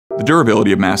The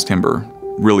durability of mass timber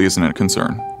really isn't a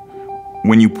concern.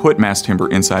 When you put mass timber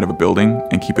inside of a building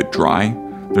and keep it dry,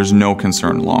 there's no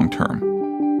concern long term.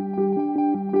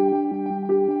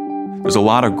 There's a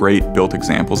lot of great built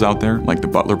examples out there, like the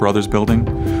Butler Brothers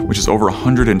building, which is over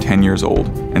 110 years old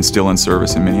and still in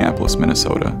service in Minneapolis,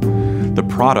 Minnesota. The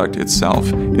product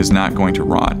itself is not going to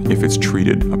rot if it's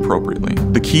treated appropriately.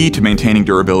 The key to maintaining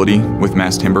durability with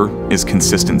mass timber is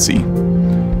consistency.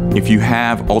 If you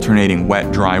have alternating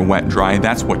wet, dry,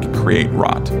 that's what can create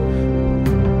rot.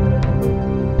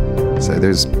 So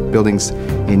there's buildings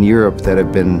in Europe that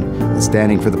have been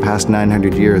standing for the past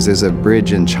 900 years. There's a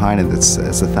bridge in China that's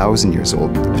 1,000 years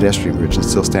old, the pedestrian bridge, and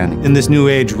still standing. In this new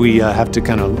age, we have to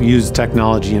kind of use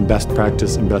technology and best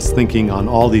practice and best thinking on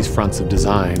all these fronts of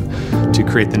design to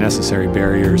create the necessary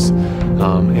barriers.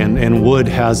 And wood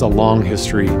has a long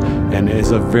history and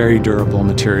is a very durable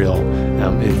material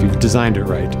if you've designed it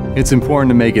right. It's important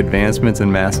to make advancements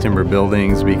in mass timber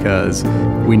buildings because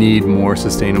we need more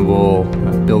sustainable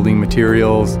building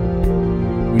materials.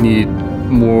 We need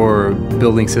more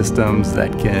building systems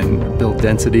that can build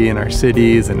density in our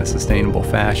cities in a sustainable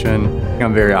fashion.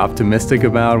 I'm very optimistic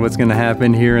about what's going to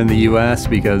happen here in the US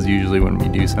because usually when we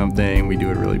do something, we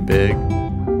do it really big.